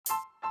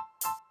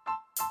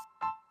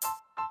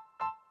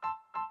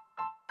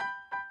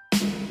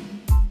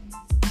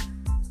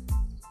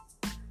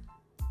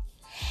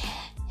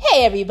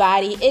Hey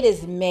everybody, it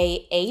is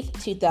May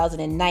 8th,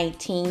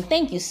 2019.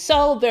 Thank you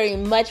so very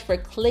much for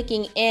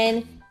clicking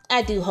in.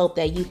 I do hope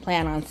that you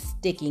plan on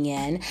sticking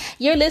in.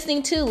 You're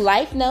listening to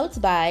Life Notes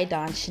by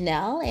Dawn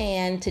Chanel,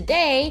 and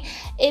today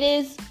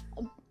it's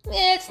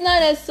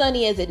not as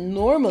sunny as it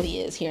normally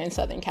is here in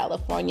Southern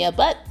California,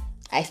 but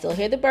I still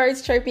hear the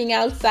birds chirping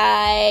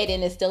outside,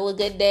 and it's still a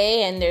good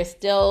day, and there's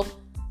still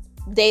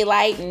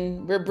daylight,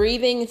 and we're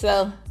breathing,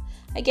 so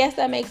I guess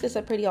that makes this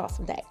a pretty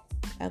awesome day.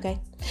 Okay,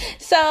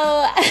 so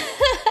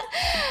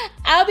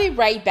I'll be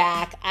right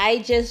back. I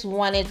just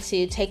wanted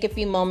to take a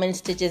few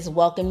moments to just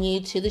welcome you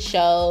to the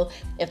show.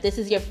 If this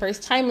is your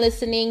first time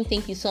listening,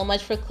 thank you so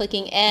much for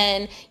clicking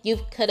in.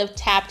 You could have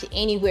tapped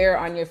anywhere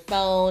on your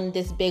phone.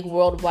 This big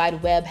world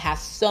wide web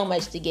has so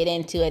much to get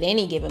into at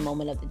any given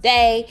moment of the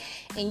day,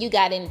 and you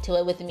got into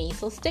it with me.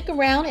 So stick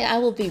around and I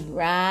will be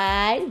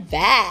right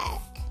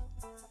back.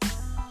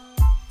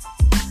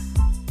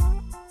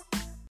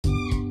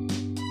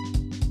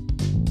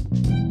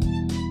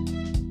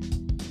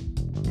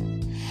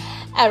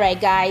 All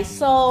right, guys,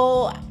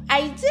 so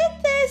I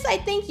did this,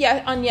 I think,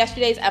 on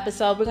yesterday's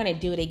episode. We're going to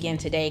do it again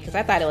today because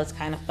I thought it was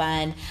kind of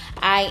fun.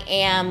 I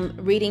am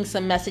reading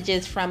some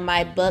messages from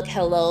my book,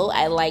 Hello,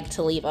 I Like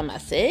to Leave a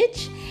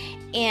Message.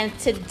 And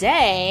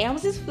today, I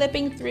was just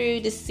flipping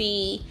through to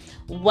see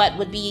what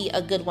would be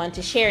a good one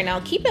to share.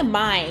 Now, keep in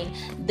mind,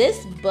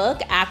 this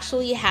book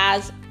actually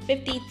has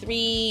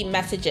 53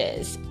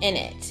 messages in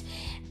it.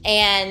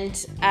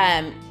 And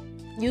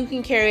you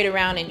can carry it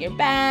around in your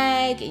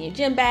bag, in your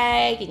gym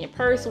bag, in your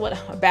purse. What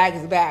a bag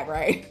is a bag,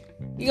 right?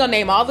 You're going to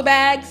name all the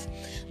bags,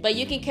 but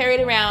you can carry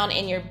it around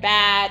in your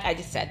bag. I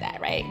just said that,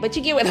 right? But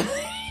you get what I'm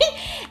saying.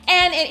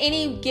 And at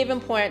any given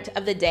point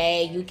of the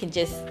day, you can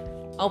just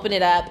open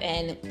it up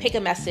and pick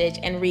a message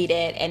and read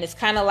it. And it's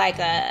kind of like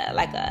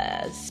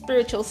a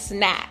spiritual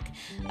snack,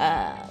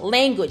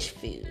 language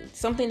food,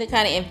 something to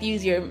kind of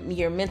infuse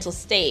your mental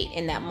state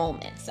in that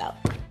moment. So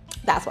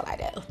that's what I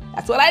do.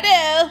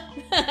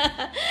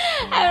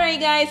 All right,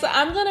 guys. So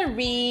I'm going to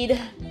read.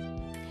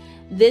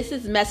 This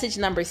is message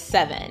number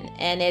 7,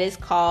 and it is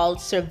called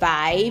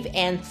Survive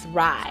and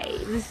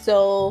Thrive.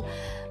 So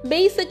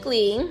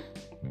basically,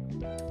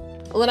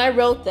 when I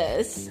wrote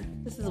this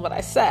is what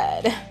I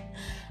said.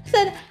 I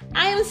said,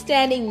 I am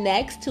standing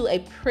next to a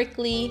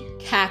prickly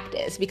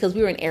cactus, because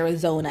we were in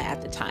Arizona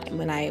at the time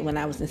when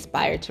I was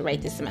inspired to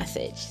write this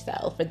message.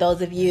 So for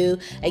those of you,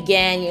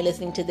 again, you're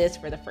listening to this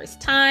for the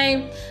first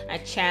time, I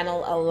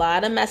channel a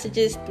lot of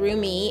messages through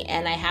me,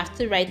 and I have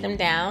to write them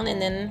down, and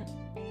then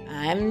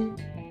I'm,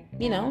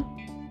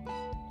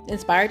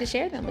 inspired to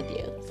share them with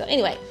you. So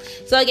anyway,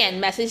 again,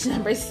 message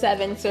number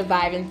 7,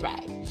 Survive and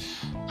Thrive.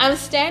 I'm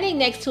standing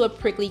next to a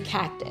prickly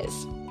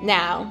cactus.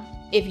 Now,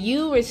 if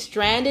you were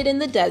stranded in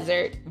the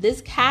desert,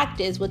 this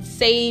cactus would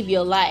save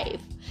your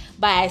life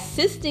by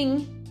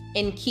assisting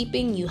in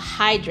keeping you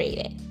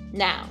hydrated.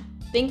 Now,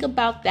 think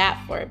about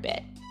that for a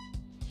bit.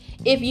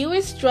 If you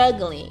were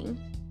struggling,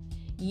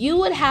 you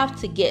would have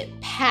to get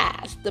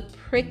past the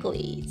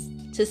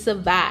pricklies to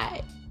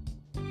survive.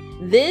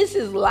 This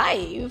is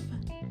life.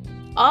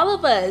 All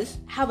of us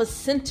have a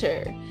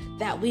center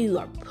that we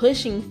are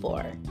pushing for.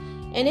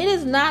 And it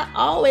is not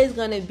always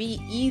going to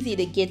be easy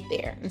to get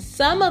there. And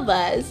some of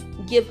us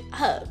give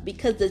up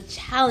because the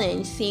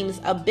challenge seems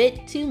a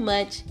bit too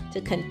much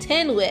to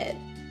contend with.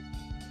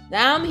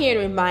 Now I'm here to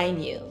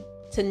remind you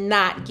to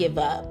not give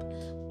up.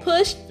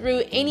 Push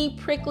through any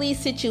prickly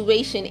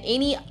situation,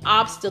 any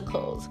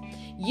obstacles.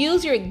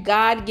 Use your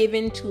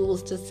God-given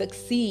tools to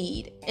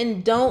succeed,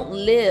 and don't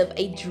live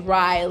a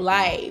dry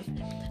life.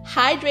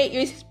 Hydrate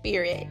your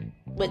spirit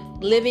with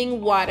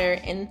living water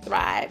and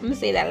thrive. I'm going to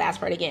say that last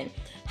part again.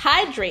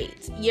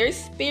 Hydrate your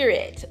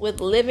spirit with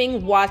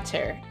living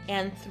water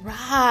and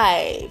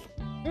thrive.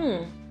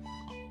 I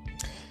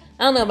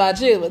don't know about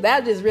you, but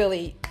that just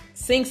really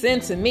sinks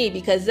into me,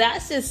 because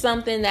that's just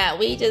something that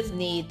we just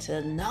need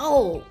to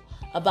know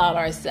about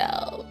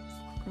ourselves,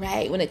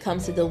 right? When it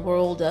comes to the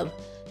world of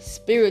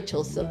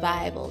spiritual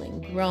survival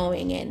and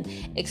growing and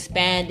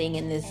expanding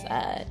in this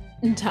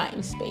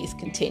time-space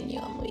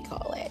continuum, we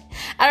call it.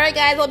 All right,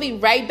 guys, I'll be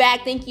right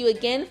back. Thank you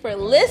again for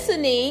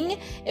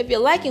listening. If you're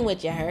liking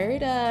what you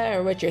heard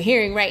or what you're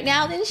hearing right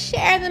now, then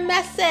share the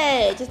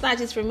message. It's not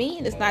just for me,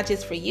 and it's not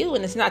just for you,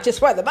 and it's not just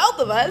for the both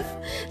of us.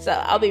 So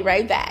I'll be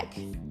right back.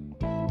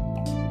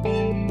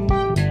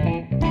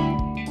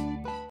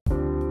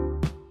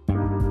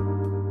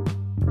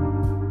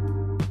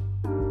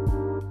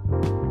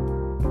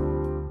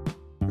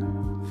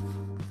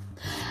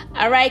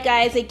 All right,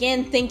 guys,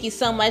 again, thank you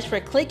so much for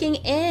clicking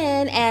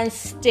in and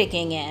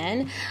sticking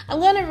in. I'm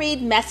going to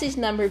read message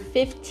number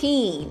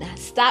 15.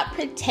 Stop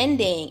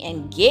pretending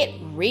and get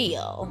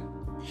real.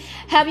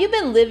 Have you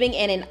been living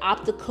in an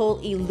optical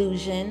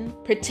illusion,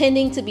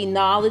 pretending to be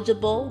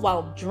knowledgeable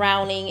while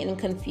drowning in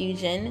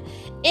confusion,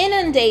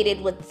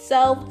 inundated with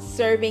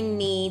self-serving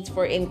needs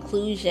for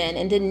inclusion,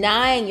 and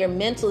denying your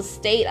mental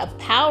state a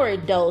power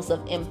dose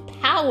of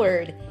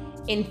empowered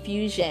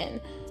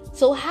infusion?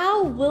 So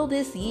how will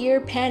this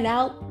year pan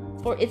out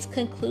for its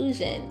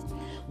conclusion?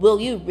 Will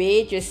you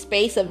rid your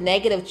space of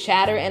negative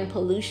chatter and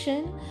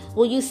pollution?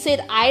 Will you sit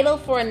idle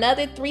for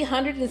another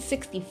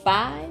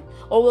 365?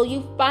 Or will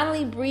you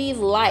finally breathe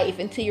life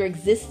into your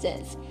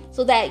existence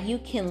so that you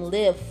can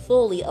live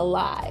fully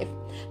alive?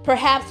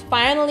 Perhaps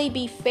finally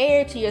be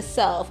fair to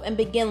yourself and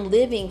begin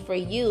living for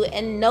you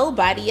and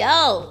nobody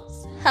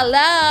else.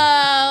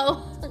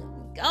 Hello?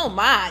 Oh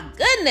my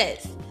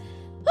goodness.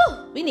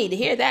 Whew, we need to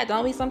hear that,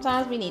 don't we?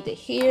 Sometimes we need to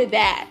hear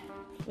that.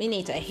 We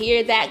need to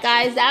hear that,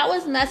 guys. That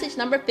was message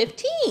number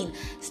 15.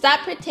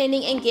 Stop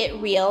pretending and get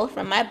real,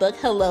 from my book,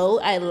 Hello,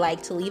 I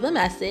Like to Leave a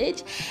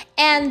Message.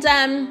 And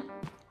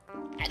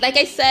like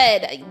I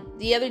said,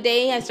 the other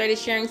day I started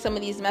sharing some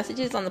of these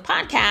messages on the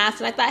podcast,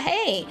 and I thought,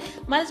 hey,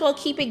 might as well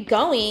keep it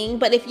going.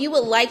 But if you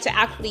would like to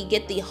actually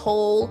get the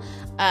whole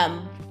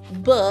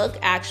book,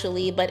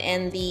 actually, but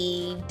in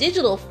the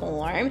digital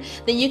form,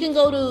 then you can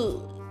go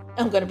to,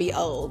 I'm going to be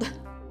old,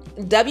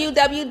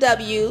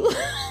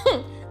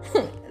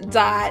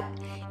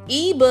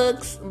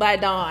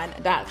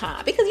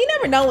 www.ebooksbydawn.com, because you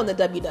never know when the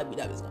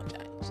www is going to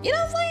change. You know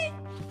what I'm saying?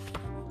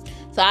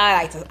 So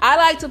I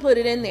like to put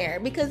it in there,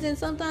 because then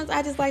sometimes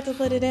I just like to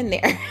put it in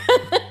there.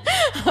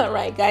 All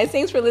right, guys,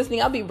 thanks for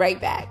listening. I'll be right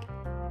back.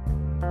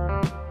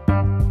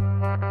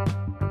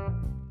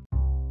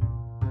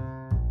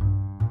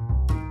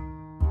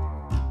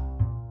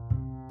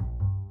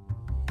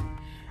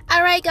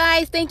 All right,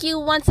 guys, thank you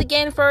once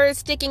again for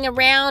sticking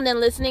around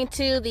and listening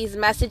to these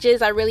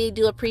messages. I really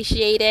do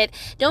appreciate it.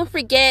 Don't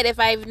forget, if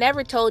I've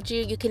never told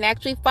you, you can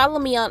actually follow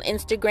me on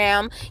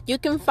Instagram. You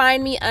can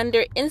find me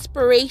under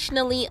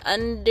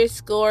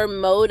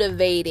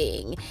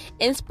inspirationally_motivating.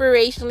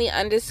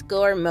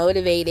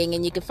 Inspirationally_motivating.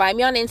 And you can find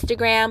me on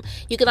Instagram.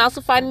 You can also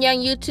find me on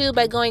YouTube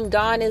by going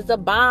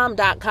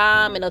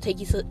DawnIsTheBomb.com, and it'll take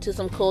you to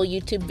some cool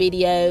YouTube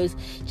videos,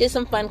 just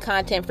some fun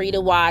content for you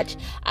to watch.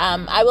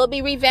 I will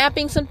be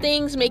revamping some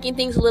things, making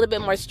things a little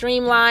bit more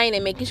streamlined,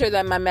 and making sure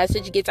that my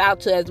message gets out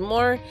to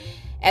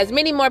as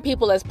many more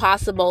people as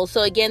possible.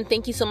 So again,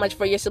 thank you so much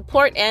for your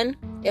support, and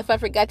if I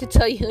forgot to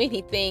tell you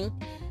anything,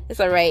 it's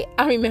all right.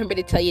 I'll remember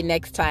to tell you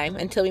next time.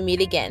 Until we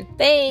meet again.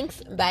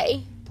 Thanks.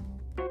 Bye.